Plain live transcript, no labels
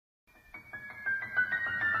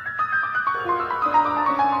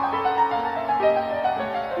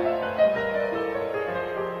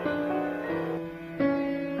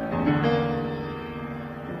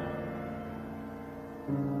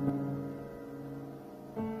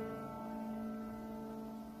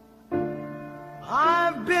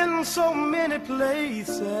been so many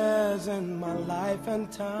places in my life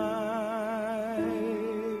and time.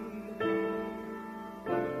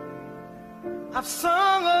 I've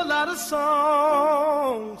sung a lot of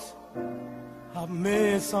songs, I've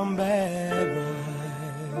made some bad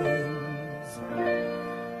rhymes.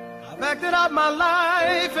 I've acted out my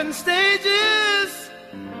life in stages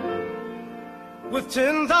with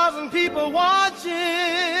 10,000 people watching.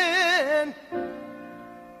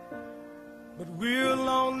 But we're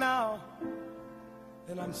alone now,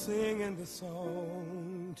 and I'm singing this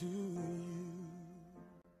song to you.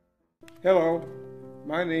 Hello,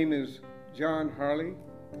 my name is John Harley.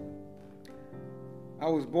 I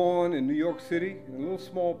was born in New York City, in a little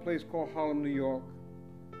small place called Harlem, New York.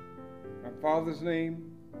 My father's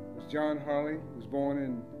name was John Harley. He was born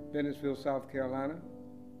in Bennettsville, South Carolina.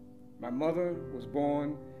 My mother was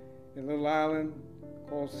born in a little island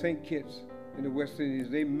called St. Kitts in the West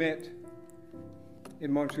Indies. They met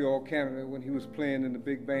in Montreal, Canada, when he was playing in the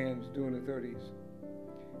big bands during the 30s.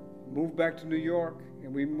 Moved back to New York,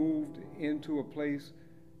 and we moved into a place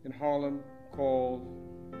in Harlem called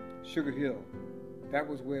Sugar Hill. That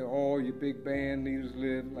was where all your big band leaders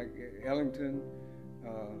lived, like Ellington,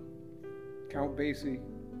 Count Basie,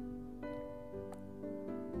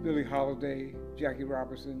 Billie Holiday, Jackie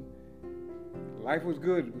Robinson. Life was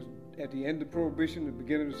good. It was at the end of Prohibition, the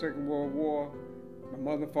beginning of the Second World War. My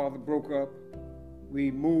mother and father broke up. We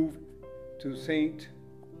moved to St.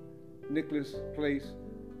 Nicholas Place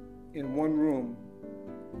in one room.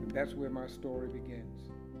 That's where my story begins.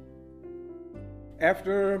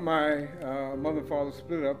 After my mother and father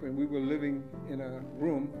split up and we were living in a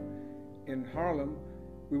room in Harlem,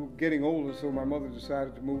 we were getting older, so my mother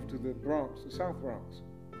decided to move to the Bronx, the South Bronx,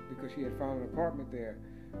 because she had found an apartment there.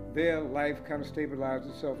 There, life kind of stabilized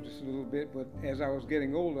itself just a little bit, but as I was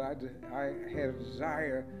getting older, I had a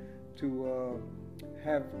desire to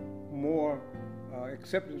have more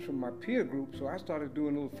acceptance from my peer group, so I started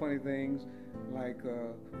doing little funny things like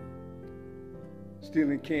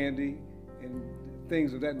stealing candy and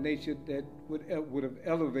things of that nature that would have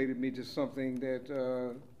elevated me to something that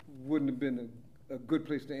wouldn't have been a good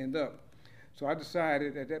place to end up. So I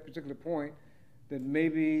decided at that particular point that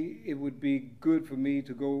maybe it would be good for me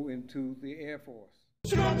to go into the Air Force.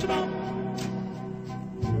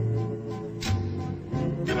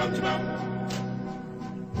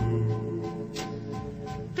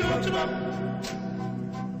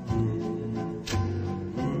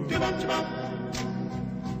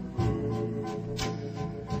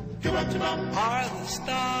 Are the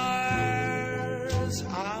stars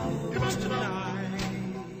out tonight?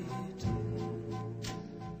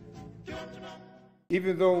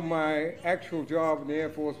 Even though my actual job in the Air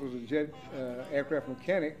Force was a jet aircraft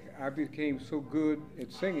mechanic, I became so good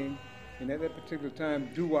at singing, and at that particular time,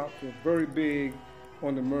 Doo-Wop was very big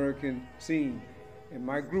on the American scene. And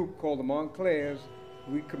my group, called the Montclairs,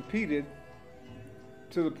 we competed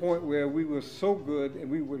to the point where we were so good and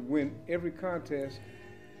we would win every contest.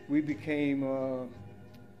 We became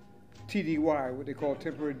TDY, what they call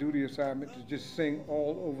temporary duty assignment, to just sing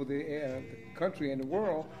all over the country and the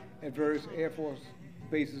world at various Air Force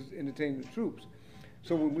bases entertaining the troops.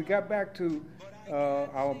 So when we got back to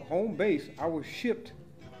our home base, I was shipped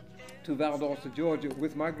to Valdosta, Georgia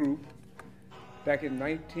with my group back in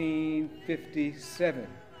 1957.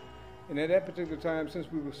 And at that particular time,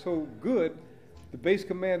 since we were so good, the base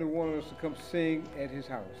commander wanted us to come sing at his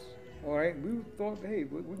house. All right, we thought, hey,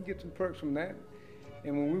 we can get some perks from that.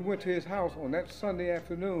 And when we went to his house on that Sunday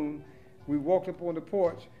afternoon, we walked up on the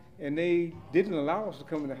porch, and they didn't allow us to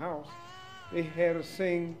come in the house. They had us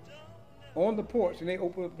sing on the porch, and they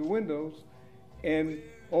opened up the windows, and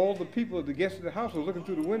all the people, the guests of the house, were looking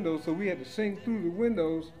through the windows, so we had to sing through the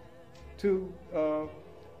windows to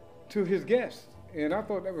his guests. And I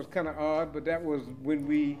thought that was kind of odd, but that was when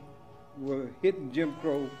we were hitting Jim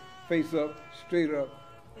Crow face up, straight up,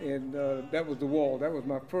 and that was the wall. That was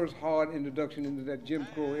my first hard introduction into that Jim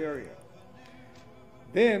Crow area.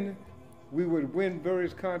 Then we would win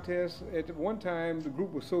various contests. At one time, the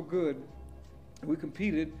group was so good, we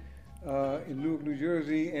competed in Newark, New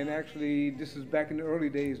Jersey, and actually, this is back in the early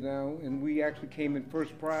days now, and we actually came in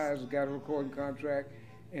first prize, got a recording contract,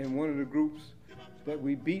 and one of the groups that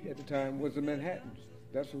we beat at the time was the Manhattans.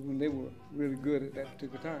 That's when they were really good at that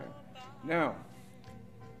particular time. Now,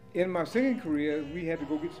 in my singing career, we had to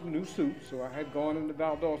go get some new suits, so I had gone into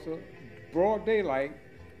Valdosta, broad daylight,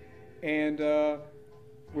 and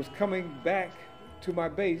was coming back to my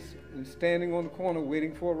base and standing on the corner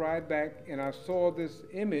waiting for a ride back, and I saw this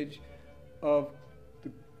image of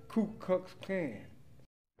the Ku Klux Klan.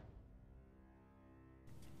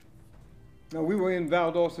 Now, we were in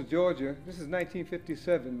Valdosta, Georgia. This is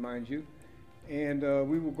 1957, mind you. And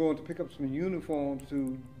we were going to pick up some uniforms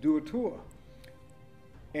to do a tour.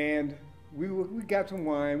 And we got some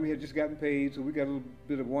wine. We had just gotten paid, so we got a little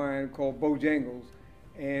bit of wine called Bojangles.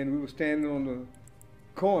 And we were standing on the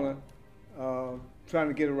corner trying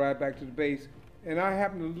to get a ride back to the base. And I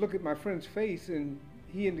happened to look at my friend's face, and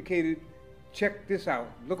he indicated, check this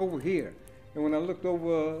out, look over here. And when I looked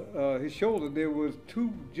over his shoulder, there was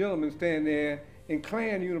two gentlemen standing there in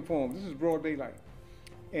Klan uniforms. This is broad daylight.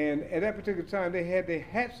 And at that particular time, they had their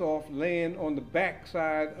hats off laying on the back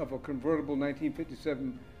side of a convertible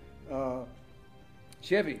 1957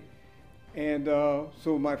 Chevy. And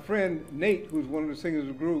so my friend Nate, who's one of the singers of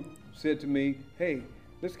the group, said to me, hey,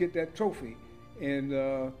 let's get that trophy. And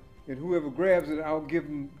whoever grabs it, I'll give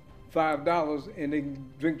them $5 and they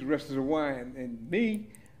can drink the rest of the wine. And me,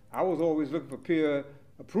 I was always looking for peer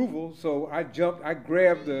approval, so I jumped, I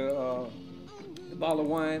grabbed the bottle of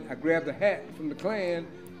wine, I grabbed the hat from the Klan,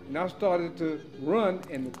 and I started to run,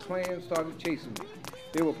 and the Klan started chasing me.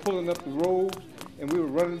 They were pulling up the roads, and we were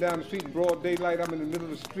running down the street in broad daylight. I'm in the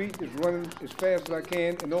middle of the street, just running as fast as I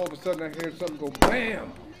can, and all of a sudden I heard something go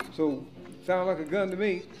bam! So, sounded like a gun to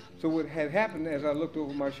me. So what had happened, as I looked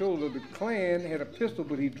over my shoulder, the Klan had a pistol,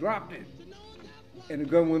 but he dropped it, and the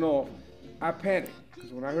gun went off. I panicked,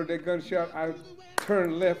 because when I heard that gunshot, I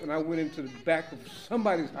turned left and I went into the back of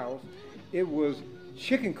somebody's house. It was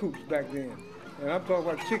chicken coops back then. And I'm talking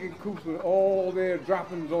about chicken coops with all their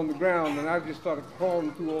droppings on the ground, and I just started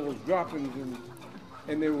crawling through all those droppings,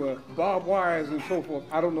 and there were barbed wires and so forth.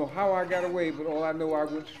 I don't know how I got away, but all I know, I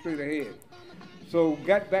went straight ahead. So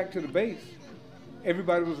got back to the base.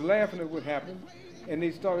 Everybody was laughing at what happened, and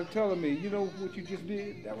they started telling me, you know what you just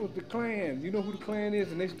did? That was the Klan. You know who the Klan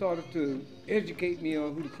is? And they started to educate me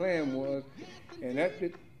on who the Klan was. And at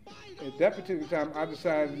that particular time, I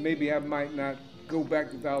decided maybe I might not go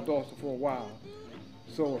back to Valdosta for a while.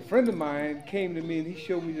 So a friend of mine came to me and he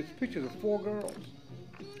showed me this picture of 4 girls.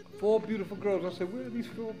 4 beautiful girls. I said, where are these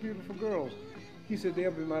 4 beautiful girls? He said, they're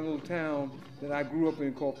up in my little town that I grew up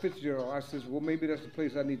in called Fitzgerald. I said, well, maybe that's the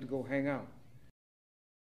place I need to go hang out.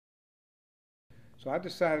 So I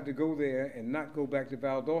decided to go there and not go back to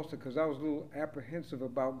Valdosta because I was a little apprehensive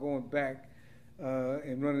about going back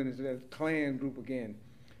and running into that Klan group again.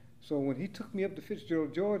 So when he took me up to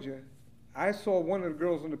Fitzgerald, Georgia, I saw one of the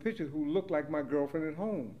girls in the picture who looked like my girlfriend at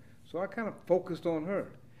home. So I kind of focused on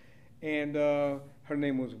her. And her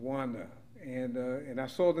name was Wanda. And I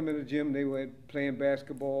saw them in the gym. They were playing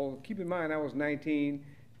basketball. Keep in mind, I was 19.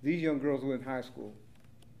 These young girls were in high school.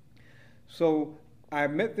 So I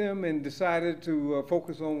met them and decided to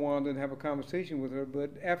focus on Wanda and have a conversation with her, but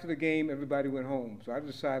after the game, everybody went home. So I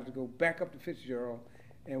decided to go back up to Fitzgerald,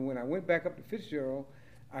 and when I went back up to Fitzgerald,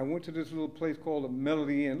 I went to this little place called the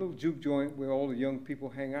Melody Inn, a little juke joint where all the young people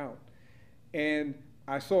hang out. And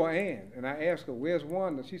I saw Ann, and I asked her, where's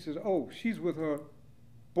Wanda? She says, oh, she's with her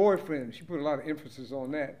boyfriend. She put a lot of emphasis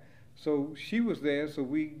on that. So she was there, so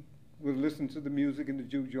we would listen to the music in the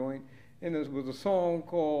juke joint. And there was a song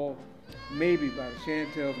called Maybe by the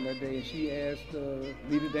Chantels in that day, and she asked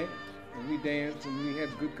me to dance. And we danced, and we had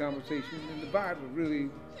a good conversation, and the vibe was really,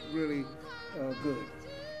 really good.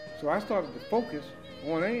 So I started to focus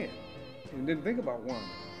on Ann and didn't think about Wanda.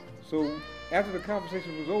 So after the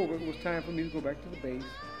conversation was over, it was time for me to go back to the base.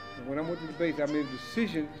 And when I went to the base, I made a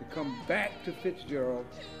decision to come back to Fitzgerald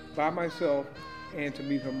by myself and to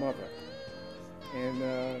meet her mother.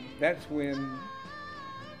 And that's when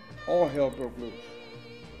all hell broke loose.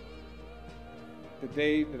 The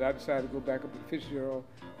day that I decided to go back up to Fitzgerald,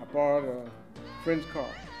 I borrowed a friend's car,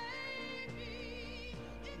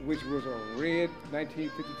 which was a red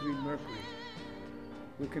 1953 Mercury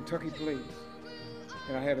with Kentucky plates,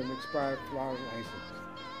 and I had an expired flower license.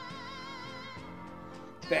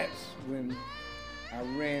 That's when I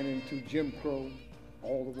ran into Jim Crow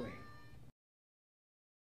all the way.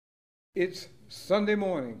 It's Sunday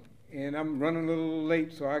morning, and I'm running a little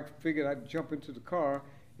late, so I figured I'd jump into the car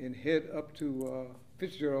and head up to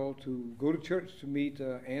Fitzgerald to go to church to meet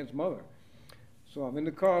Ann's mother. So I'm in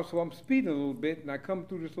the car, so I'm speeding a little bit, and I come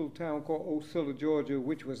through this little town called Ocilla, Georgia,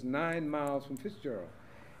 which was 9 miles from Fitzgerald.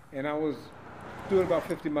 And I was doing about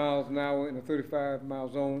 50 miles an hour in a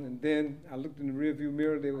 35-mile zone, and then I looked in the rearview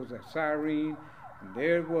mirror, there was a siren, and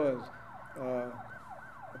there it was. A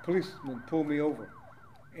policeman pulled me over.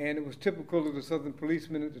 And it was typical of the Southern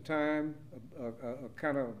policeman at the time, a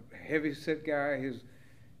kind of heavy-set guy.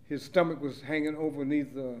 His stomach was hanging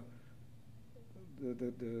underneath the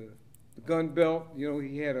gun belt. You know,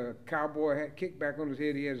 he had a cowboy hat kicked back on his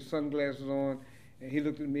head. He had his sunglasses on, and he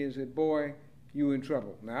looked at me and said, "Boy, you in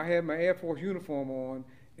trouble." Now, I had my Air Force uniform on,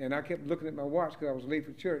 And I kept looking at my watch because I was late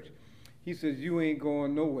for church. He says, "You ain't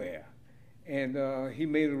going nowhere." And he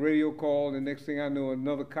made a radio call, and the next thing I know,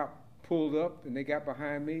 another cop pulled up, and they got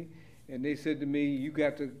behind me, and they said to me, "You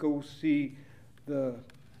got to go see the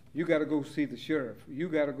sheriff. You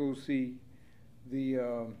got to go see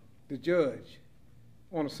the judge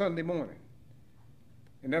on a Sunday morning."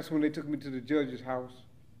 And that's when they took me to the judge's house.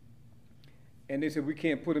 And they said, "We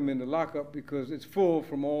can't put him in the lockup because it's full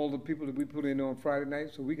from all the people that we put in on Friday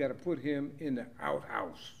night, so we got to put him in the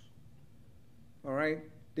outhouse." All right?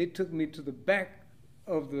 They took me to the back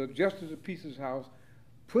of the Justice of Peace's house,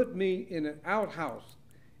 put me in an outhouse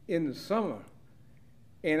in the summer,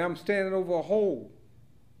 and I'm standing over a hole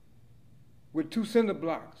with 2 cinder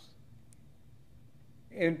blocks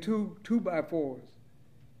and two 2x4s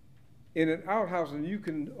in an outhouse, and you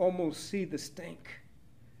can almost see the stink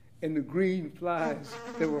and the green flies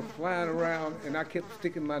that were flying around, and I kept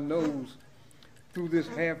sticking my nose through this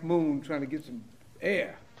half moon trying to get some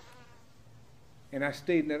air. And I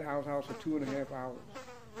stayed in that outhouse for 2.5 hours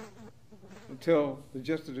until the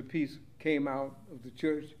Justice of the Peace came out of the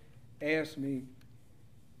church, asked me,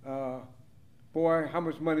 "Boy, how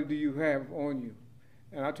much money do you have on you?"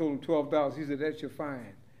 And I told him $12. He said, "That's your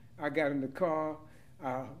fine." I got in the car,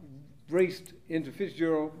 I raced into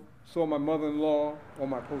Fitzgerald, saw my mother-in-law, or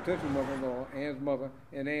my potential mother-in-law, Ann's mother,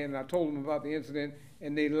 and Ann, and I told them about the incident,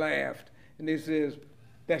 and they laughed. And they says,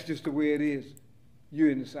 "That's just the way it is. You're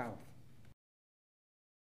in the South."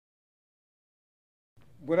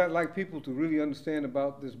 What I'd like people to really understand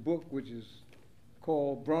about this book, which is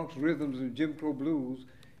called Bronx Rhythms and Jim Crow Blues,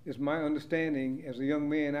 is my understanding as a young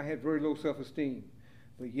man. I had very low self-esteem,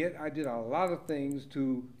 but yet I did a lot of things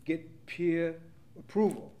to get peer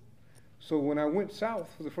approval. So when I went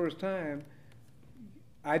south for the first time,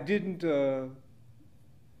 I didn't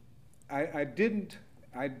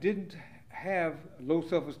have low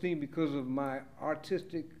self-esteem because of my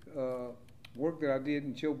artistic work that I did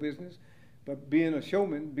in show business. But being a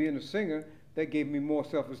showman, being a singer, that gave me more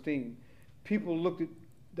self-esteem. People looked at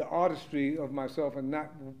the artistry of myself and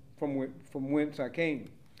not from whence I came.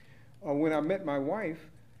 When I met my wife,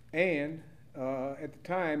 Ann, at the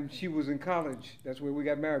time, she was in college. That's where we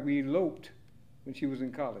got married. We eloped when she was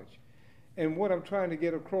in college. And what I'm trying to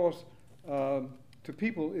get across to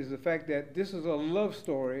people is the fact that this is a love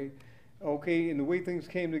story, okay, and the way things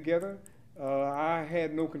came together. I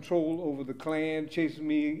had no control over the Klan chasing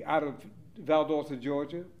me out of Valdosta,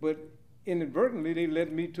 Georgia, but inadvertently they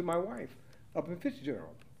led me to my wife up in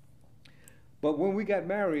Fitzgerald. But when we got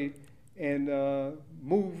married and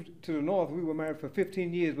moved to the north, we were married for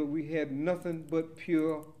 15 years, but we had nothing but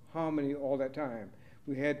pure harmony all that time.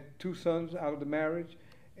 We had 2 sons out of the marriage,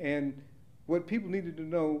 and what people needed to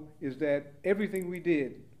know is that everything we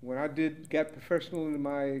did, when I got professional in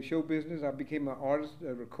my show business, I became an artist,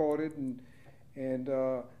 I recorded, and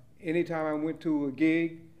anytime I went to a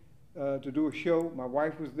gig to do a show, my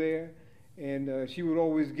wife was there, and she would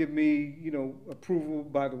always give me, approval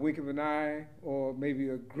by the wink of an eye, or maybe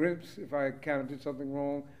a glimpse if I kind of did something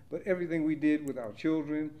wrong. But everything we did with our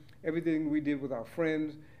children, everything we did with our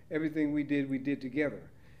friends, everything we did together.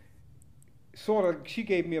 Sort of, she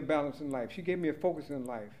gave me a balance in life. She gave me a focus in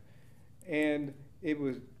life. And it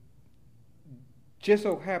was just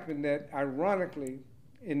so happened that, ironically,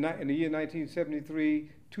 in the year 1973,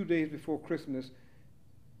 2 days before Christmas,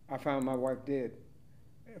 I found my wife dead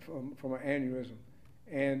from an aneurysm.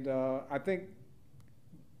 And I think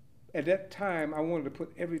at that time, I wanted to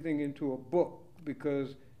put everything into a book,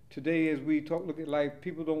 because today, as we look at life,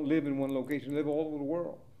 people don't live in one location, they live all over the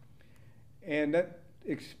world. And that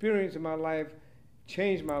experience in my life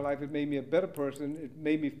changed my life. It made me a better person. It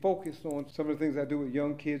made me focus on some of the things I do with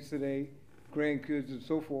young kids today, grandkids and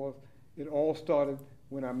so forth. It all started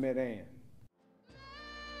when I met Ann.